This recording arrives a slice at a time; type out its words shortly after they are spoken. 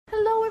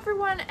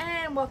everyone,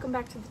 and welcome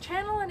back to the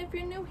channel. And if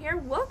you're new here,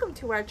 welcome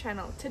to our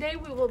channel. Today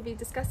we will be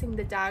discussing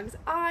the dog's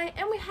eye,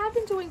 and we have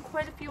been doing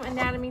quite a few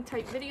anatomy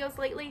type videos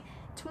lately.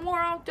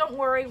 Tomorrow, don't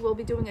worry, we'll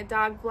be doing a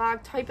dog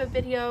vlog type of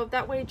video.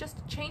 That way, just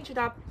to change it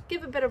up,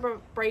 give a bit of a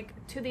break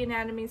to the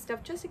anatomy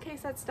stuff, just in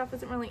case that stuff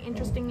isn't really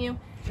interesting you,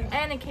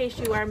 and in case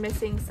you are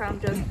missing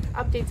some just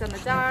updates on the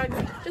dogs,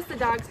 just the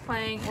dogs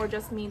playing, or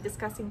just me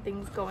discussing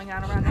things going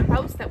on around the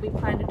house that we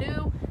plan to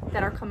do,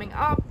 that are coming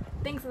up,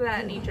 things of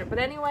that nature. But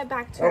anyway,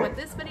 back to what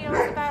this video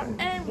is about,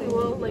 and we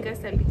will, like I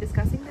said, be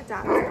discussing the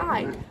dog's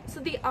eye. So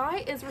the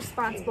eye is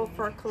responsible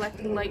for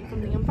collecting light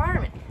from the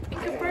environment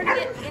and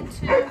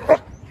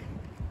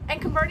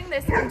converting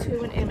this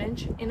into an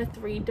image in a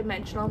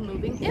three-dimensional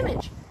moving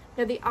image.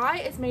 Now the eye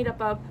is made up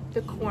of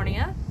the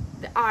cornea,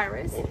 the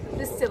iris,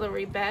 the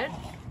ciliary bed,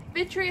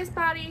 vitreous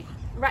body,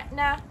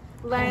 retina,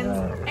 lens,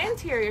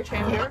 anterior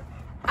chamber,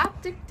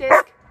 optic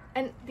disc,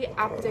 and the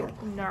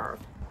optic nerve.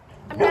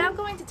 I'm now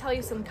going to tell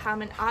you some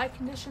common eye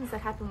conditions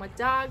that happen with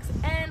dogs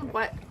and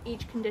what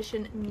each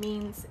condition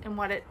means and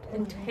what it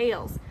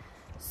entails.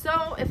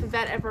 So if a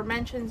vet ever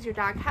mentions your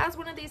dog has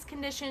one of these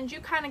conditions, you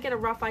kind of get a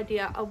rough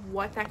idea of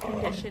what that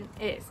condition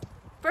is.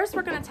 First,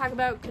 we're going to talk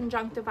about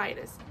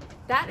conjunctivitis.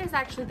 That is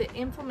actually the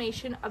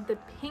inflammation of the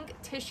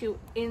pink tissue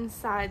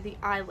inside the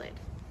eyelid.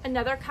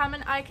 Another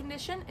common eye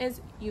condition is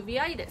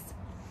uveitis.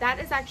 That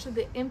is actually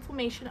the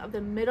inflammation of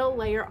the middle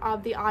layer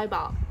of the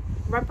eyeball,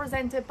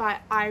 represented by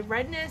eye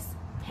redness,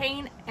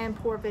 pain, and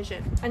poor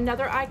vision.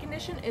 Another eye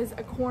condition is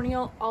a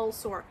corneal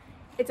ulcer.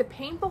 It's a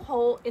painful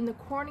hole in the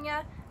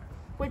cornea,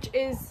 which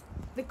is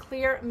the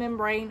clear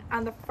membrane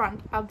on the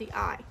front of the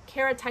eye.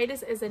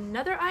 Keratitis is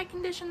another eye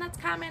condition that's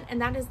common, and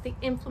that is the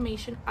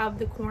inflammation of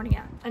the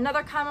cornea.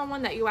 Another common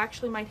one that you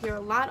actually might hear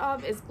a lot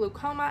of is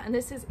glaucoma, and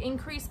this is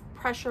increased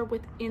pressure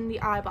within the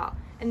eyeball,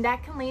 and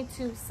that can lead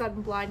to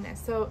sudden blindness.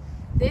 So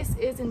this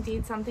is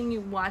indeed something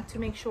you want to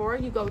make sure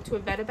you go to a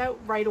vet about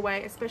right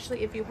away,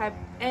 especially if you have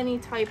any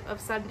type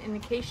of sudden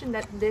indication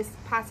that this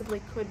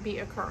possibly could be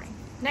occurring.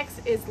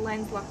 Next is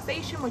lens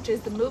luxation, which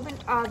is the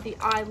movement of the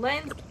eye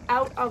lens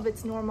out of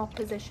its normal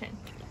position.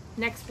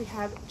 Next we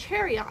have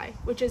cherry eye,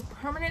 which is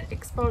permanent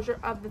exposure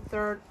of the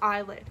third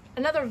eyelid.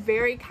 Another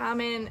very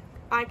common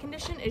eye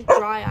condition is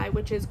dry eye,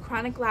 which is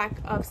chronic lack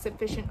of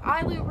sufficient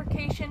eye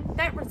lubrication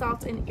that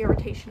results in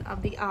irritation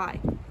of the eye.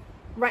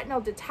 Retinal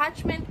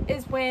detachment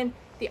is when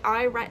the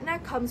eye retina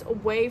comes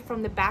away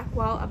from the back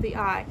wall of the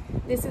eye.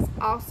 This is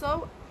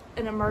also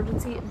an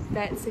emergency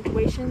vet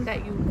situation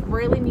that you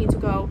really need to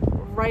go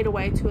right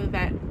away to a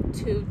vet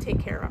to take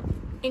care of.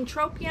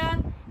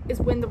 Entropion is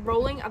when the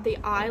rolling of the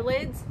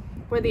eyelids,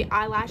 where the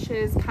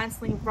eyelashes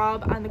constantly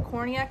rub on the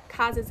cornea,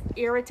 causes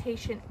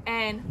irritation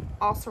and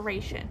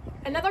ulceration.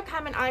 Another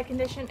common eye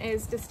condition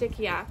is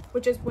distichia,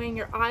 which is when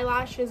your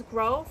eyelashes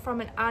grow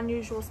from an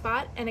unusual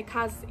spot and it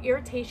causes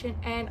irritation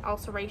and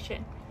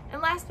ulceration.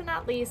 And last but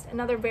not least,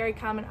 another very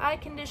common eye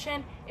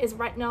condition is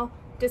retinal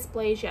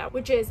dysplasia,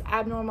 which is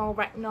abnormal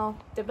retinal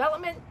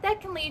development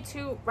that can lead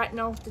to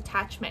retinal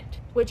detachment,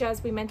 which,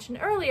 as we mentioned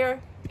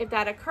earlier, if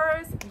that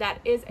occurs, that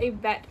is a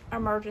vet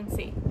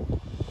emergency.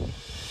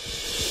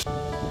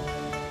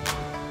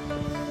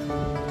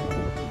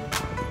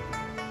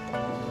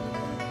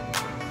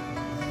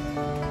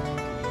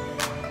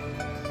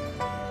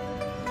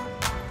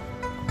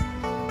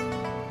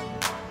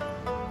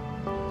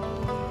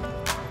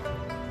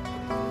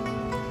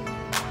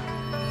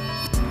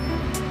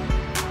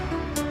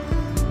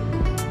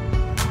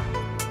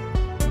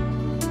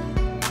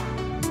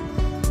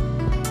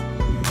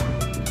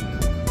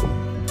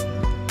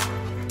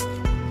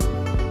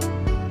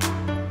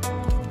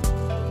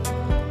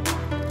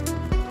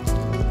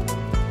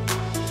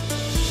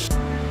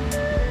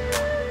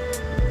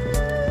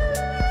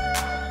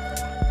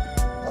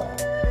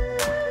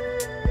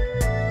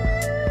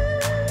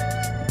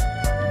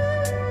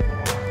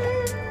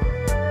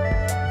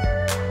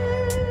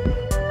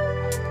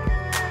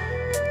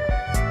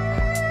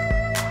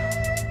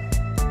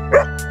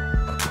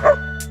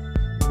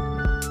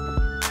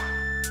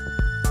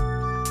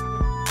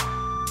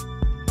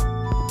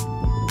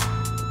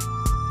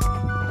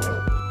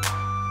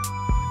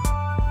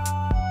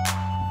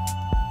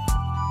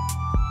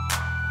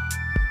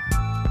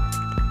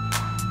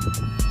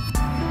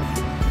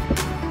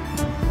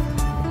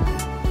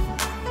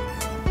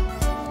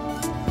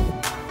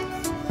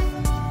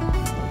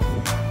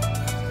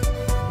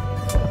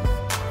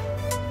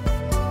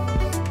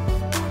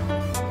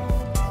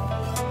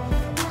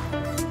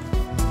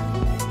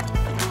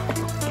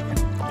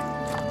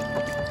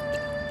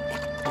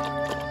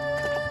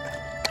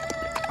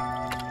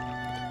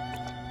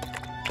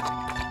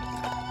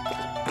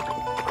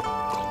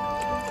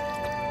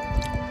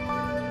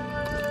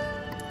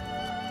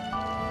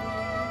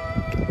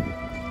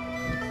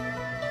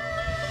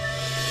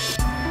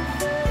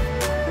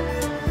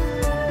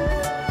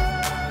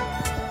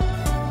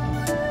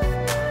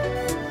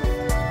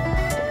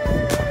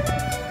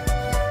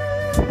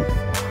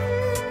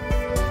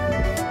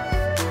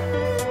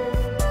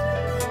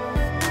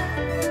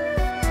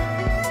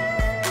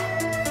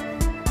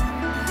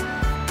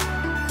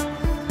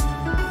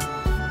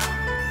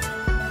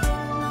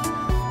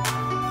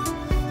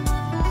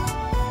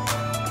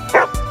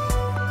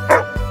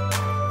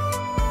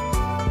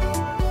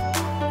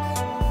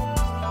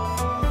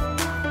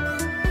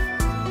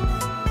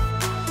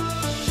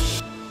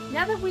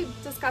 now that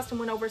we've discussed and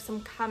went over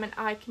some common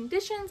eye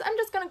conditions, I'm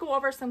just going to go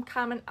over some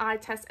common eye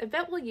tests a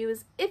vet will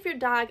use if your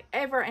dog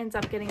ever ends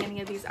up getting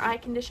any of these eye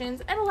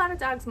conditions. And a lot of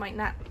dogs might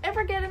not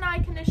ever get an eye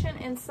condition,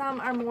 and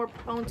some are more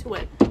prone to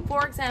it.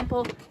 For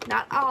example,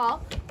 not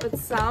all, but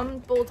some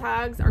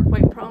bulldogs are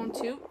quite prone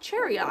to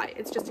cherry eye.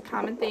 It's just a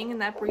common thing in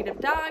that breed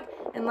of dog,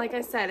 and like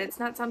I said, it's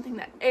not something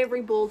that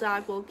every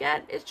bulldog will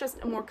get. It's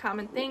just a more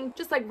common thing.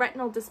 Just like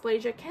retinal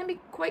dysplasia can be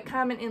quite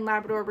common in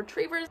Labrador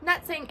retrievers.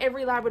 Not saying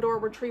every Labrador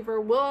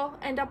retriever will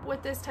end up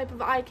with this type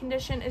of eye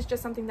condition. It's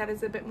just something that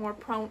is a bit more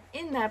prone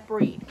in that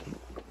breed.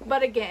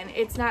 But again,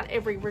 it's not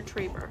every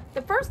retriever.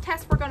 The first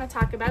test we're going to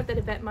talk about that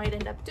a vet might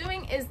end up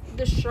doing is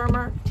the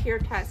Schirmer tear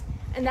test,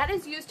 and that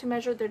is used to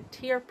measure their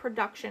tear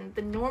production.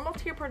 The normal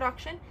tear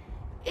production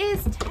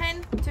is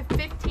 10 to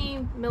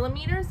 15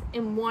 millimeters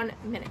in 1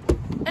 minute.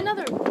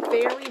 Another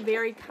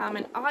very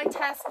common eye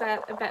test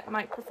that a vet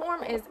might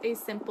perform is a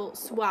simple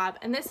swab,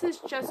 and this is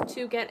just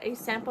to get a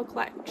sample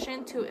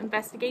collection to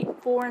investigate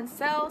foreign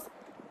cells,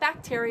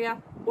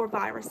 bacteria, or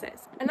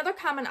viruses. Another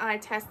common eye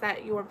test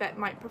that your vet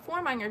might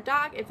perform on your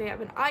dog if they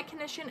have an eye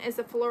condition is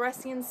a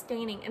fluorescein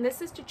staining, and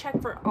this is to check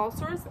for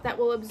ulcers that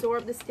will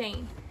absorb the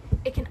stain.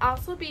 It can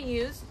also be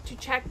used to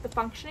check the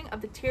functioning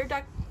of the tear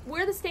duct,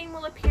 where the stain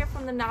will appear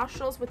from the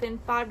nostrils within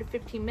 5 to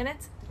 15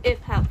 minutes if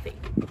healthy.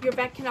 Your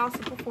vet can also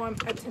perform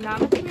a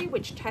tonometry,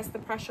 which tests the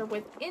pressure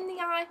within the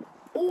eye,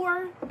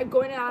 or a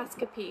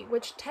gonioscopy,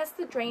 which tests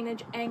the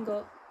drainage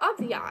angle of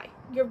the eye.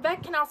 Your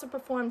vet can also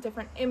perform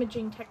different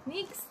imaging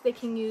techniques. They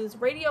can use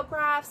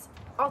radiographs,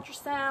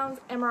 ultrasounds,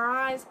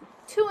 MRIs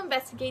to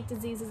investigate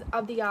diseases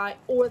of the eye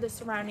or the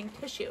surrounding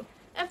tissue.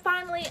 And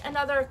finally,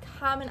 another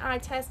common eye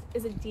test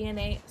is a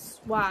DNA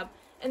swab,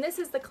 and this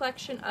is the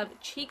collection of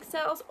cheek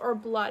cells or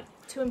blood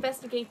to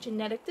investigate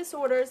genetic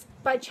disorders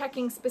by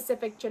checking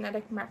specific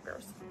genetic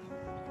markers.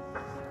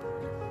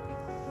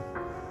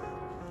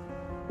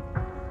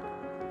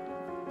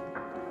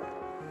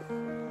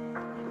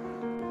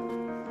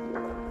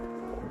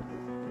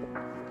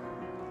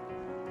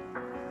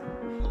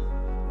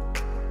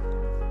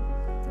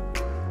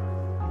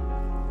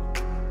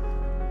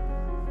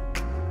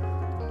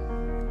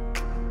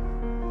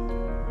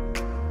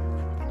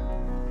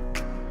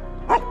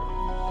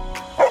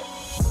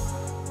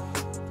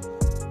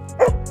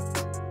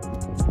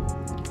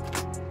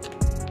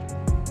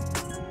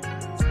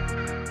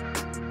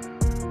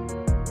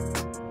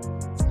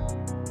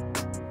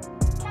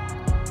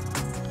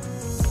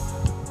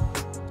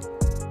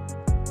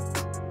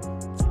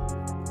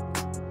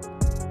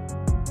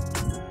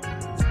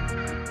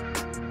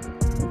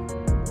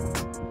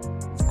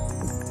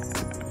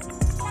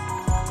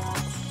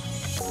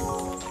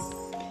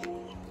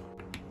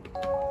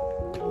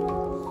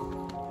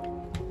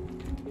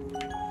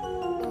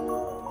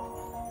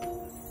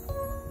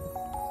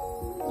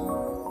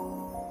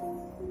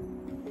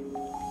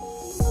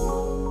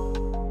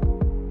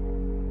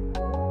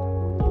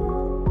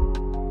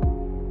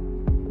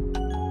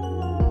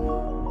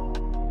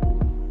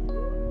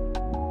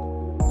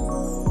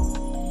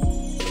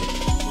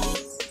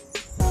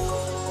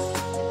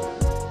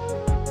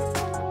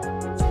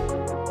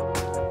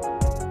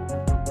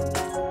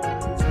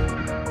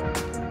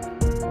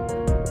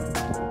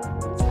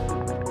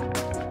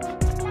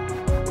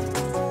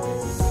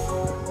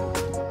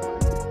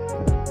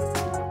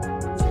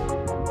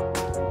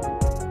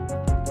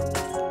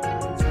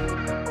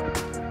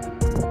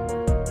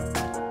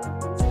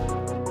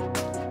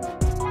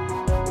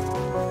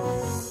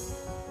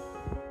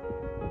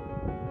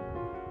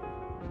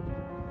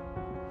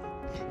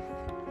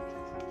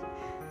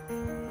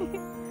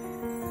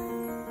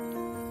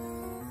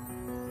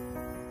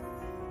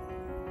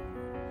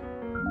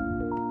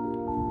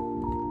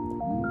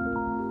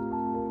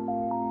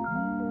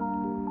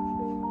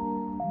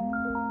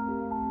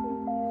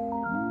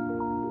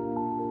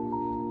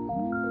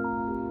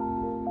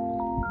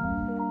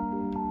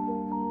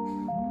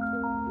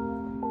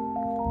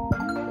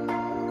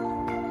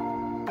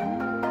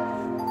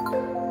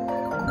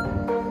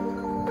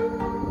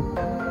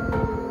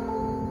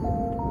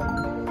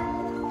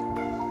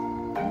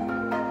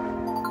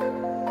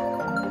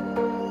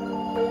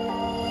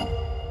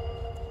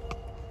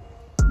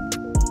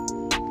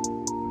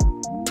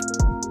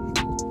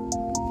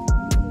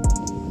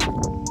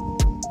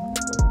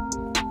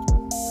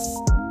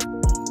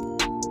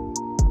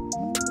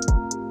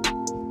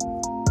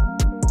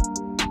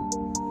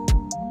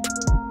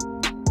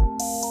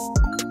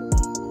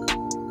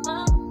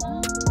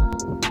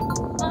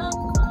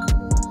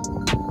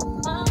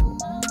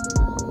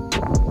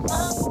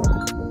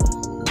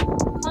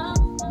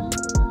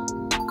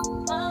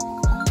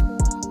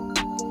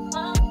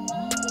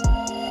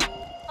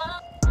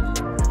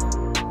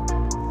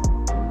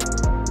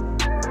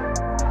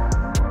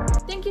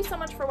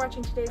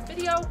 watching today's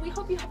video. We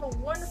hope you have a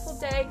wonderful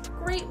day,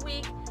 great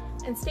week,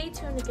 and stay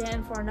tuned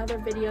again for another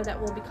video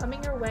that will be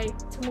coming your way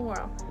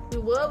tomorrow. We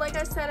will, like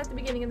I said at the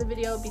beginning of the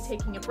video, be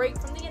taking a break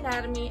from the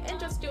anatomy and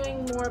just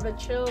doing more of a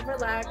chill,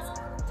 relax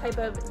type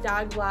of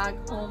dog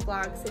vlog, home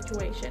vlog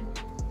situation.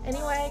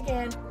 Anyway,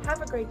 again,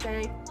 have a great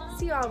day.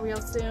 See you all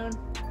real soon,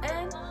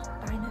 and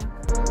bye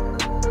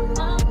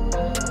now.